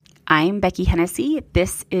I'm Becky Hennessy.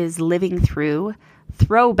 This is Living Through,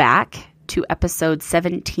 throwback to episode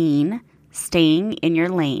 17, Staying in Your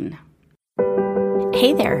Lane.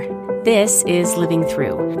 Hey there. This is Living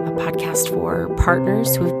Through, a podcast for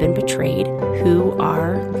partners who have been betrayed, who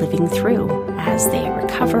are living through as they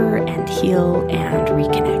recover and heal and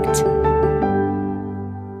reconnect.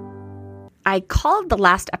 I called the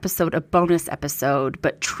last episode a bonus episode,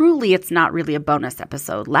 but truly it's not really a bonus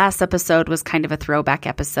episode. Last episode was kind of a throwback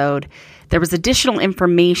episode. There was additional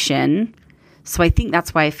information, so I think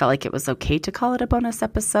that's why I felt like it was okay to call it a bonus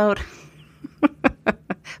episode.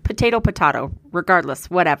 Potato, regardless,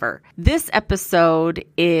 whatever. This episode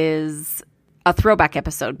is a throwback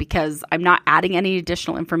episode because I'm not adding any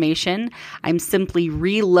additional information. I'm simply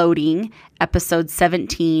reloading episode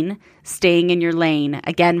 17, Staying in Your Lane.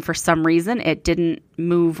 Again, for some reason, it didn't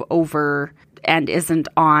move over and isn't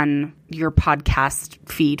on your podcast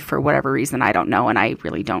feed for whatever reason. I don't know, and I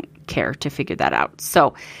really don't care to figure that out.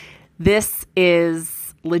 So this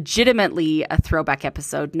is legitimately a throwback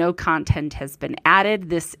episode. No content has been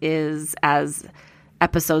added. This is as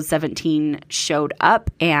episode 17 showed up,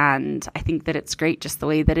 and I think that it's great just the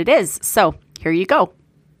way that it is. So here you go.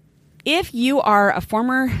 If you are a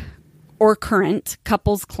former or current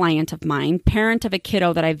couples client of mine, parent of a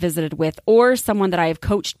kiddo that I visited with, or someone that I have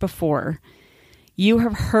coached before, you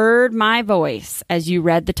have heard my voice as you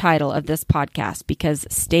read the title of this podcast, because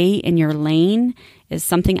stay in your lane is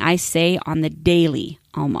something I say on the daily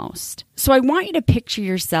almost. So I want you to picture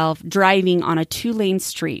yourself driving on a 2-lane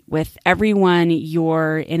street with everyone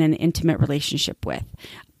you're in an intimate relationship with.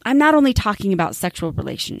 I'm not only talking about sexual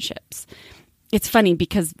relationships. It's funny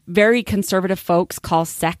because very conservative folks call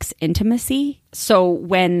sex intimacy. So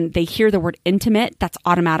when they hear the word intimate, that's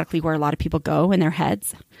automatically where a lot of people go in their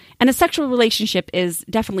heads. And a sexual relationship is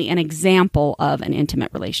definitely an example of an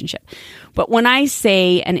intimate relationship. But when I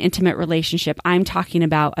say an intimate relationship, I'm talking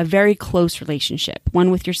about a very close relationship, one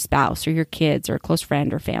with your spouse or your kids or a close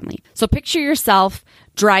friend or family. So picture yourself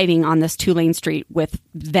driving on this 2-lane street with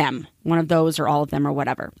them, one of those or all of them or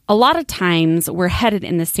whatever. A lot of times we're headed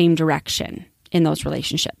in the same direction in those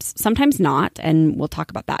relationships. Sometimes not, and we'll talk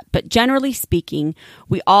about that. But generally speaking,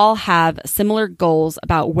 we all have similar goals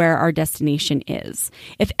about where our destination is.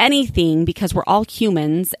 If anything, because we're all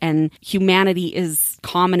humans and humanity is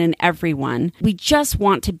common in everyone, we just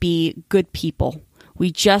want to be good people.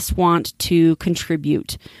 We just want to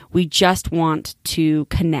contribute. We just want to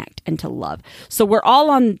connect and to love. So we're all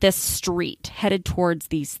on this street headed towards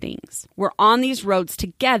these things. We're on these roads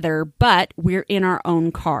together, but we're in our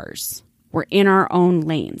own cars. We're in our own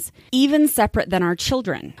lanes, even separate than our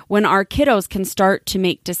children. When our kiddos can start to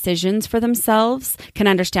make decisions for themselves, can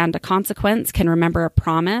understand a consequence, can remember a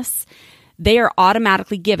promise, they are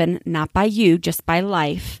automatically given, not by you, just by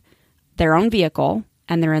life, their own vehicle,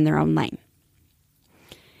 and they're in their own lane.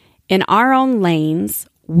 In our own lanes,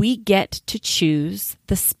 we get to choose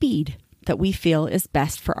the speed that we feel is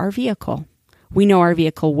best for our vehicle. We know our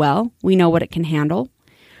vehicle well. We know what it can handle.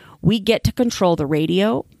 We get to control the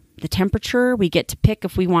radio, the temperature. We get to pick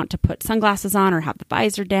if we want to put sunglasses on or have the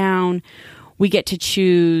visor down. We get to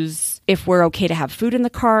choose if we're okay to have food in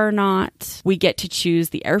the car or not. We get to choose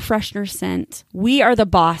the air freshener scent. We are the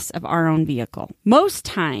boss of our own vehicle. Most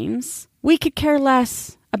times, we could care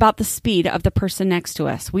less about the speed of the person next to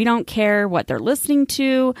us. We don't care what they're listening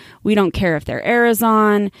to. We don't care if their air is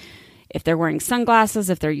on, if they're wearing sunglasses,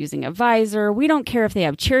 if they're using a visor. We don't care if they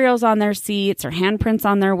have Cheerios on their seats or handprints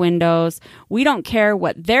on their windows. We don't care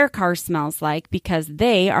what their car smells like because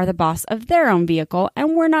they are the boss of their own vehicle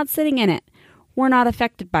and we're not sitting in it. We're not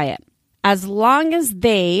affected by it. As long as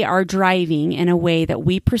they are driving in a way that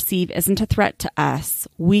we perceive isn't a threat to us,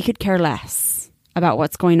 we could care less about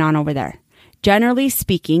what's going on over there. Generally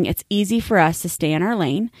speaking, it's easy for us to stay in our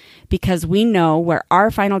lane because we know where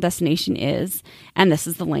our final destination is, and this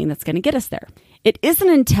is the lane that's going to get us there. It isn't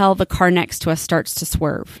until the car next to us starts to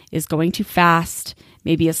swerve, is going too fast,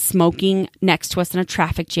 maybe is smoking next to us in a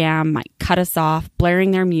traffic jam, might cut us off,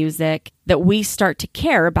 blaring their music, that we start to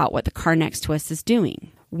care about what the car next to us is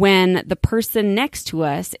doing. When the person next to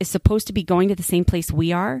us is supposed to be going to the same place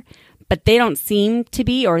we are, but they don't seem to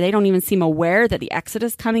be, or they don't even seem aware that the exit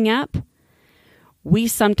is coming up, we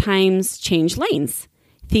sometimes change lanes,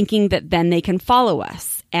 thinking that then they can follow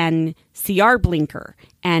us and see our blinker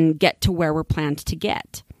and get to where we're planned to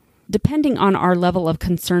get. Depending on our level of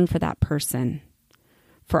concern for that person,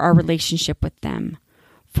 for our relationship with them,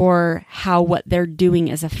 for how what they're doing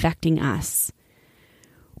is affecting us,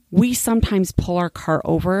 we sometimes pull our car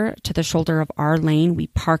over to the shoulder of our lane, we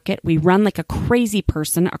park it, we run like a crazy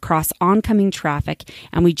person across oncoming traffic,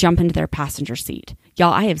 and we jump into their passenger seat.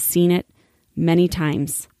 Y'all, I have seen it many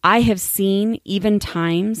times. I have seen even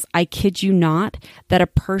times, I kid you not, that a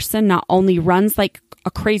person not only runs like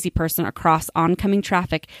a crazy person across oncoming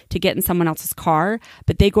traffic to get in someone else's car,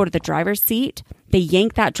 but they go to the driver's seat, they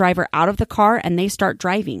yank that driver out of the car and they start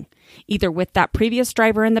driving, either with that previous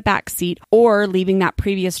driver in the back seat or leaving that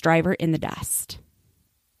previous driver in the dust.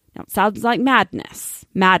 Now, it sounds like madness.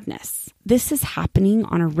 This is happening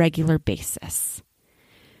on a regular basis.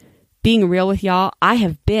 Being real with y'all, I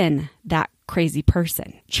have been that crazy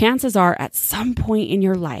person. Chances are at some point in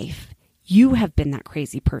your life, you have been that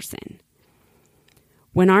crazy person.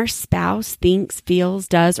 When our spouse thinks, feels,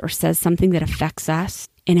 does, or says something that affects us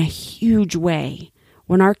in a huge way,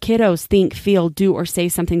 when our kiddos think, feel, do, or say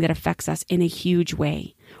something that affects us in a huge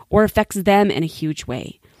way, or affects them in a huge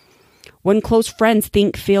way, when close friends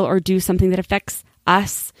think, feel, or do something that affects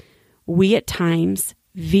us, we at times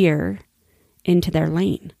veer into their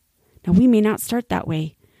lane. Now, we may not start that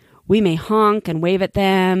way. We may honk and wave at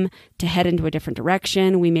them to head into a different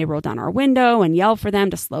direction. We may roll down our window and yell for them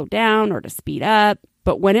to slow down or to speed up.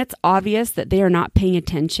 But when it's obvious that they are not paying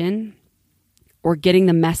attention or getting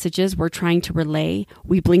the messages we're trying to relay,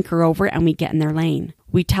 we blinker over and we get in their lane.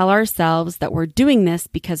 We tell ourselves that we're doing this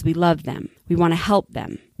because we love them. We want to help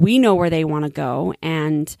them. We know where they want to go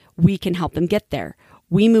and we can help them get there.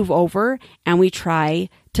 We move over and we try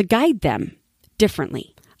to guide them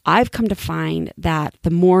differently. I've come to find that the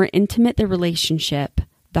more intimate the relationship,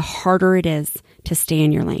 the harder it is to stay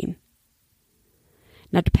in your lane.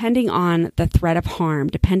 Now, depending on the threat of harm,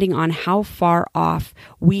 depending on how far off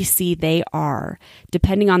we see they are,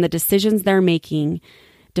 depending on the decisions they're making,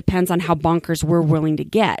 depends on how bonkers we're willing to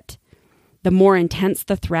get. The more intense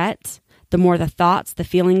the threat, the more the thoughts, the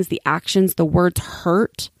feelings, the actions, the words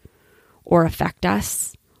hurt or affect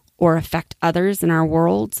us or affect others in our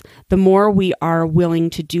worlds, the more we are willing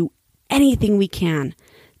to do anything we can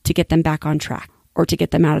to get them back on track or to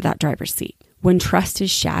get them out of that driver's seat. When trust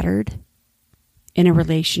is shattered in a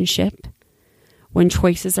relationship, when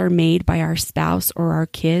choices are made by our spouse or our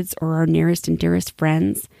kids or our nearest and dearest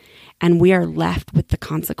friends, and we are left with the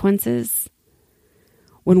consequences,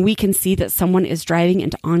 when we can see that someone is driving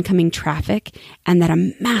into oncoming traffic and that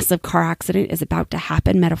a massive car accident is about to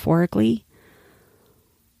happen metaphorically,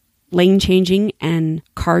 lane changing and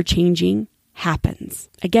car changing happens.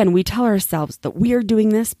 Again, we tell ourselves that we are doing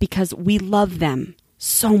this because we love them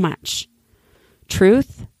so much.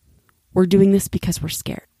 Truth, we're doing this because we're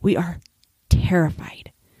scared. We are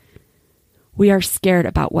terrified. We are scared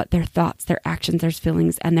about what their thoughts, their actions, their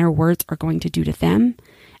feelings, and their words are going to do to them.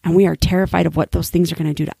 And we are terrified of what those things are going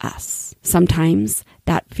to do to us. Sometimes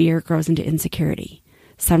that fear grows into insecurity.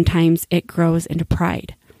 Sometimes it grows into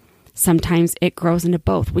pride. Sometimes it grows into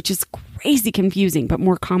both, which is crazy confusing, but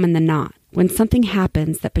more common than not. When something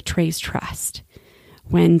happens that betrays trust,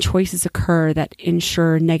 when choices occur that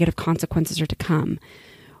ensure negative consequences are to come,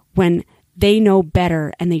 when they know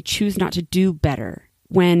better and they choose not to do better,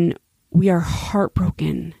 when we are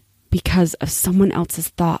heartbroken because of someone else's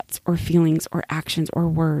thoughts or feelings or actions or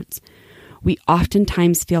words, we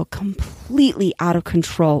oftentimes feel completely out of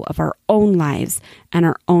control of our own lives and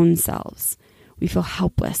our own selves. We feel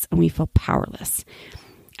helpless and we feel powerless.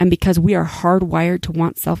 And because we are hardwired to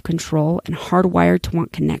want self-control and hardwired to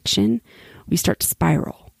want connection, we start to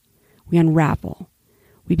spiral. We unravel.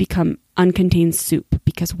 We become uncontained soup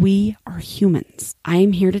because we are humans. I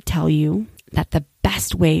am here to tell you that the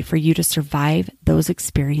best way for you to survive those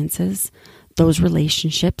experiences, those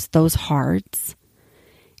relationships, those hards,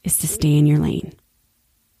 is to stay in your lane.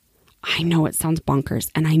 I know it sounds bonkers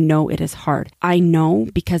and I know it is hard. I know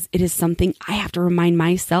because it is something I have to remind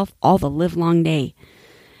myself all the live long day.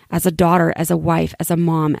 As a daughter, as a wife, as a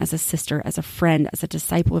mom, as a sister, as a friend, as a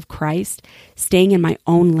disciple of Christ, staying in my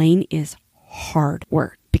own lane is hard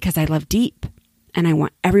work because I love deep and I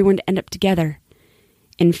want everyone to end up together.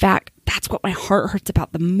 In fact, that's what my heart hurts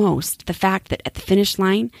about the most. The fact that at the finish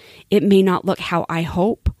line, it may not look how I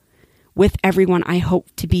hope with everyone I hope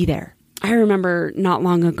to be there. I remember not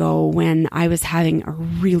long ago when I was having a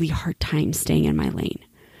really hard time staying in my lane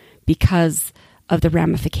because of the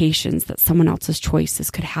ramifications that someone else's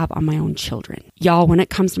choices could have on my own children. Y'all, when it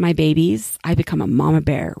comes to my babies, I become a mama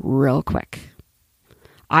bear real quick.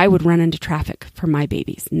 I would run into traffic for my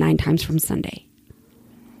babies 9 times from Sunday.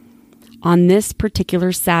 On this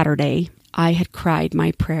particular Saturday, I had cried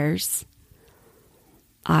my prayers.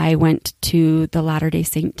 I went to the Latter-day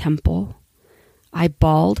Saint temple. I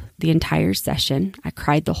bawled the entire session. I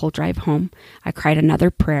cried the whole drive home. I cried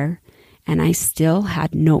another prayer, and I still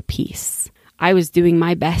had no peace. I was doing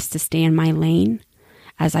my best to stay in my lane,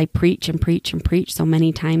 as I preach and preach and preach so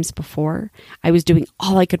many times before. I was doing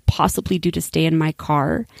all I could possibly do to stay in my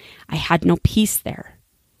car. I had no peace there.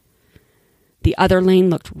 The other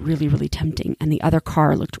lane looked really, really tempting, and the other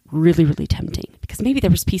car looked really, really tempting because maybe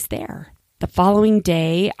there was peace there. The following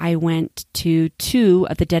day, I went to 2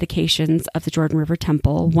 of the dedications of the Jordan River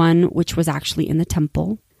Temple, one which was actually in the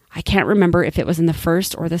temple. I can't remember if it was in the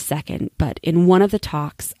first or the second, but in one of the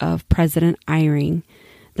talks of President Eyring,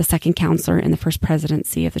 the second counselor in the first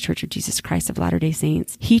presidency of the Church of Jesus Christ of Latter-day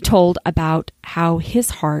Saints, he told about how his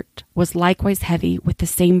heart was likewise heavy with the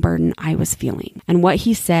same burden I was feeling. And what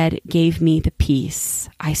he said gave me the peace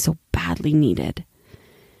I so badly needed.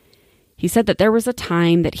 He said that there was a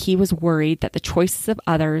time that he was worried that the choices of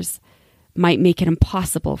others might make it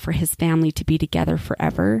impossible for his family to be together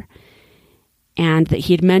forever, and that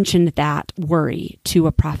he had mentioned that worry to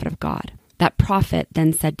a prophet of God. That prophet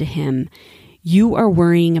then said to him, "You are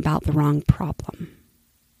worrying about the wrong problem.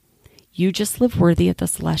 You just live worthy of the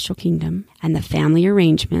celestial kingdom, and the family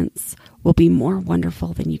arrangements will be more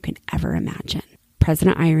wonderful than you can ever imagine."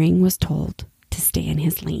 President Eyring was told to stay in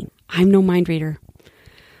his lane. I'm no mind reader,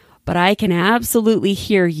 but I can absolutely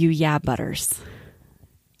hear you yeah butters.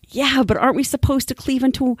 Yeah, but aren't we supposed to cleave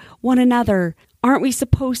unto one another? Aren't we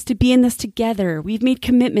supposed to be in this together? We've made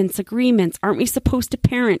commitments, agreements. Aren't we supposed to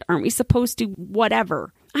parent? Aren't we supposed to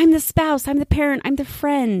whatever? I'm the spouse. I'm the parent. I'm the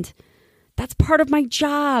friend. That's part of my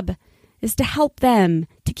job, is to help them,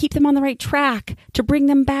 to keep them on the right track, to bring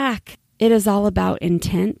them back. It is all about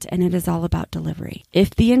intent, and it is all about delivery.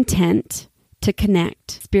 If the intent to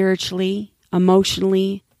connect spiritually,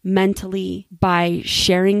 emotionally, mentally, by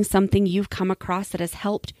sharing something you've come across that has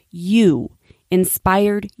helped you,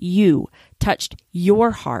 inspired you, touched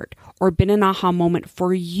your heart, or been an aha moment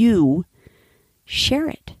for you, share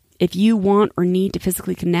it. If you want or need to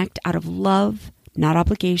physically connect out of love, not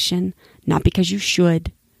obligation, not because you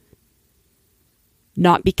should,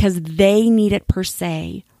 not because they need it per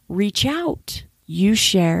se, reach out. You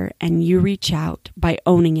share and you reach out by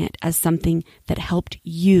owning it as something that helped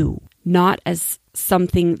you, not as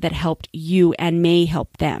something that helped you and may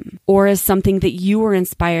help them, or as something that you were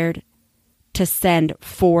inspired to send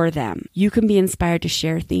for them. You can be inspired to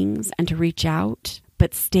share things and to reach out,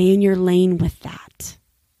 but stay in your lane with that.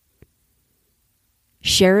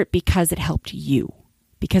 Share it because it helped you,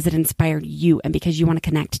 because it inspired you, and because you want to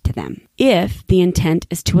connect to them. If the intent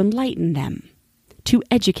is to enlighten them, to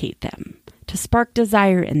educate them, to spark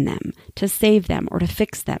desire in them, to save them, or to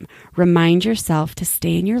fix them, remind yourself to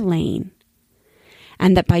stay in your lane.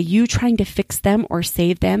 And that by you trying to fix them or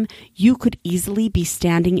save them, you could easily be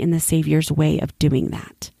standing in the Savior's way of doing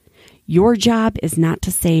that. Your job is not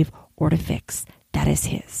to save or to fix. That is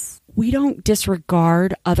His. We don't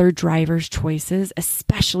disregard other drivers' choices,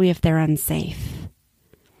 especially if they're unsafe.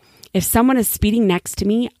 If someone is speeding next to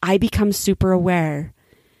me, I become super aware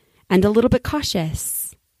and a little bit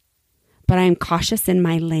cautious. But I am cautious in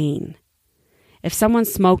my lane. If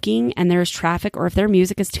someone's smoking and there's traffic, or if their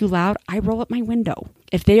music is too loud, I roll up my window.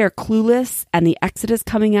 If they are clueless and the exit is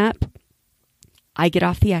coming up, I get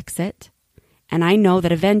off the exit. And I know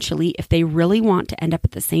that eventually, if they really want to end up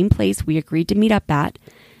at the same place we agreed to meet up at,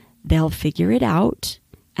 they'll figure it out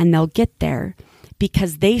and they'll get there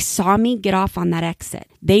because they saw me get off on that exit.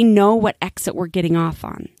 They know what exit we're getting off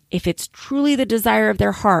on. If it's truly the desire of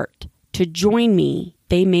their heart to join me,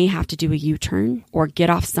 they may have to do a U-turn or get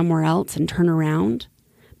off somewhere else and turn around,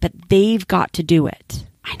 but they've got to do it.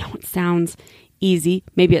 I know it sounds easy.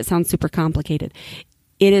 Maybe it sounds super complicated.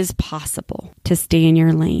 It is possible to stay in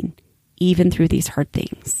your lane, even through these hard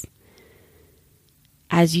things.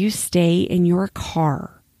 As you stay in your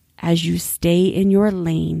car, as you stay in your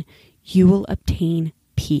lane, you will obtain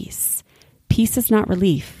peace. Peace is not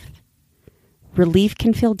relief. Relief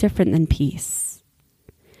can feel different than peace.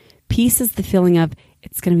 Peace is the feeling of,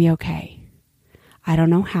 it's going to be okay. I don't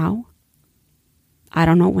know how. I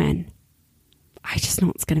don't know when. I just know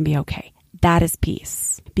it's going to be okay. That is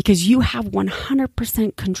peace. Because you have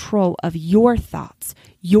 100% control of your thoughts,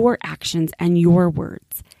 your actions, and your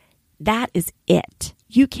words. That is it.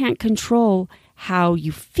 You can't control how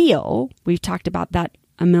you feel. We've talked about that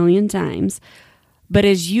a million times. But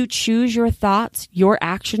as you choose your thoughts, your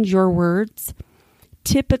actions, your words,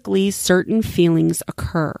 typically certain feelings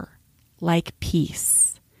occur, like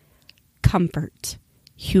peace, comfort,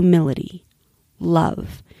 humility,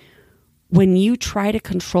 love. When you try to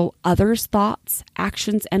control others' thoughts,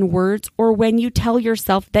 actions, and words, or when you tell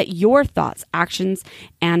yourself that your thoughts, actions,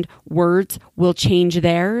 and words will change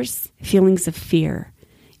theirs, feelings of fear,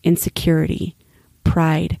 insecurity,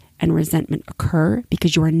 pride, and resentment occur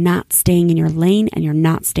because you are not staying in your lane and you're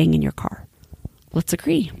not staying in your car. Let's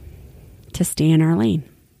agree. to stay in our lane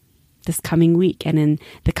this coming week and in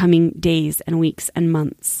the coming days and weeks and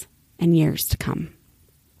months and years to come.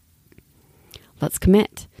 Let's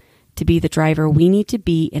commit to be the driver we need to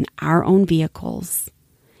be in our own vehicles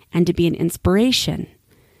and to be an inspiration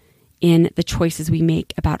in the choices we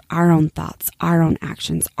make about our own thoughts, our own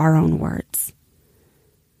actions, our own words.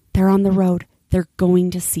 They're on the road. They're going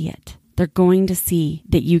to see it. They're going to see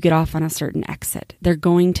that you get off on a certain exit. They're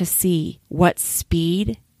going to see what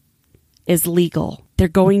speed is legal. They're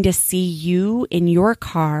going to see you in your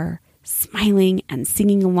car smiling and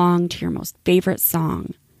singing along to your most favorite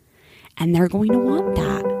song. And they're going to want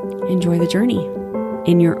that. Enjoy the journey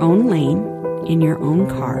in your own lane, in your own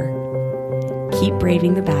car. Keep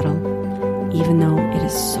braving the battle, even though it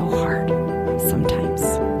is so hard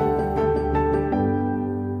sometimes.